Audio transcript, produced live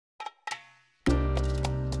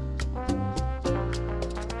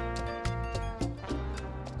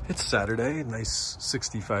It's Saturday, nice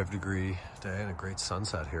 65-degree day and a great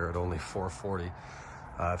sunset here at only 4:40.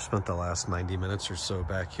 I've spent the last 90 minutes or so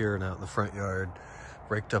back here and out in the front yard,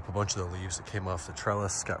 raked up a bunch of the leaves that came off the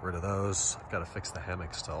trellis, got rid of those. I've got to fix the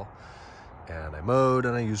hammock still. And I mowed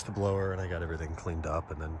and I used the blower and I got everything cleaned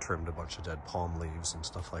up and then trimmed a bunch of dead palm leaves and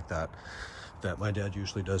stuff like that my dad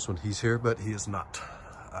usually does when he's here, but he is not.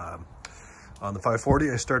 On the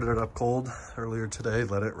 540, I started it up cold earlier today,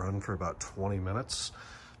 let it run for about 20 minutes.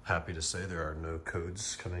 Happy to say there are no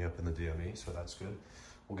codes coming up in the DME, so that's good.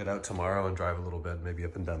 We'll get out tomorrow and drive a little bit, maybe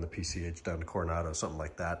up and down the PCH, down to Coronado, something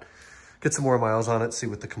like that. Get some more miles on it, see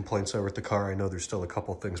what the complaints are with the car. I know there's still a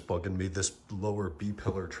couple things bugging me. This lower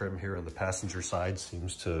B-pillar trim here on the passenger side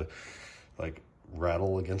seems to like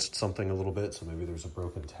rattle against something a little bit, so maybe there's a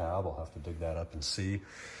broken tab. I'll have to dig that up and see.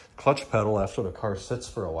 Clutch pedal, after the car sits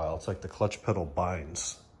for a while, it's like the clutch pedal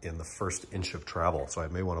binds in the first inch of travel, so I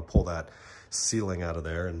may want to pull that sealing out of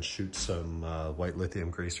there and shoot some white lithium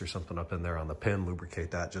grease or something up in there on the pin,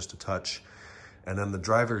 lubricate that just a touch. And then the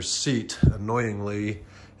driver's seat, annoyingly,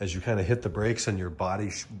 as you kind of hit the brakes and your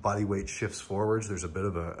body weight shifts forwards, there's a bit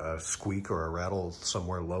of a squeak or a rattle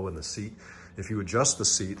somewhere low in the seat. If you adjust the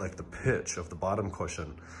seat, like the pitch of the bottom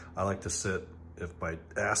cushion, I like to sit, if my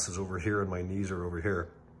ass is over here and my knees are over here,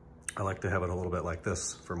 I like to have it a little bit like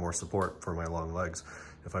this for more support for my long legs.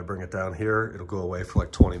 If I bring it down here, it'll go away for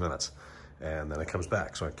like 20 minutes. And then it comes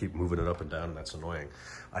back. So I keep moving it up and down, and that's annoying.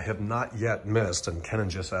 I have not yet missed, and Kenan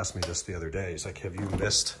just asked me this the other day. He's like, have you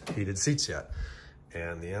missed heated seats yet?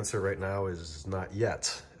 And the answer right now is not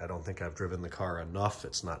yet. I don't think I've driven the car enough.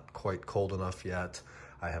 It's not quite cold enough yet.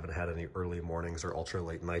 I haven't had any early mornings or ultra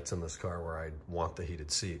late nights in this car where I want the heated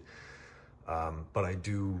seat. But I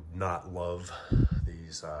do not love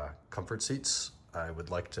these comfort seats. I would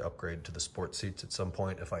like to upgrade to the sport seats at some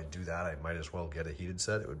point. If I do that, I might as well get a heated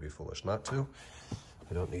set. It would be foolish not to.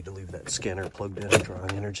 I don't need to leave that scanner plugged in and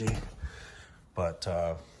drawing energy. But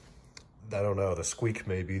I don't know, the squeak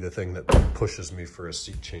may be the thing that pushes me for a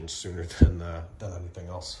seat change sooner than anything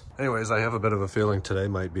else. Anyways, I have a bit of a feeling today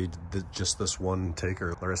might be just this one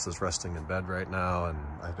taker. Larissa's resting in bed right now, and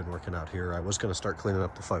I've been working out here. I was gonna start cleaning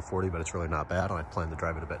up the 540, but it's really not bad. I plan to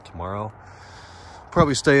drive it a bit tomorrow.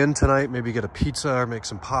 Probably stay in tonight, maybe get a pizza or make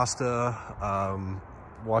some pasta,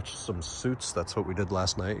 watch some Suits. That's what we did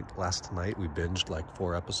last night. Last night we binged like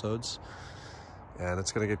 4 episodes, and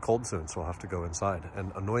it's gonna get cold soon, so we'll have to go inside.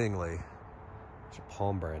 And annoyingly, there's a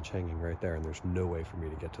palm branch hanging right there, and there's no way for me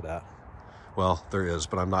to get to that. Well, there is,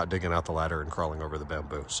 but I'm not digging out the ladder and crawling over the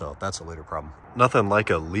bamboo, so that's a later problem. Nothing like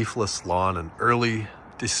a leafless lawn in early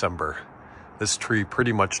December. This tree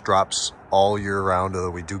pretty much drops all year round,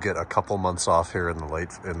 although we do get a couple months off here in the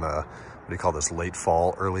what do you call this, late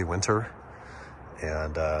fall, early winter.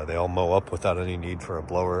 And they all mow up without any need for a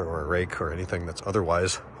blower or a rake or anything that's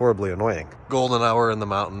otherwise horribly annoying. Golden hour in the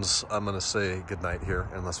mountains. I'm gonna say goodnight here,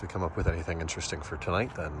 unless we come up with anything interesting for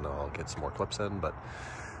tonight, then I'll get some more clips in, but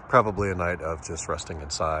probably a night of just resting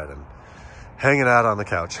inside and hanging out on the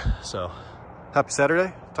couch. So happy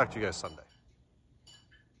Saturday. Talk to you guys Sunday.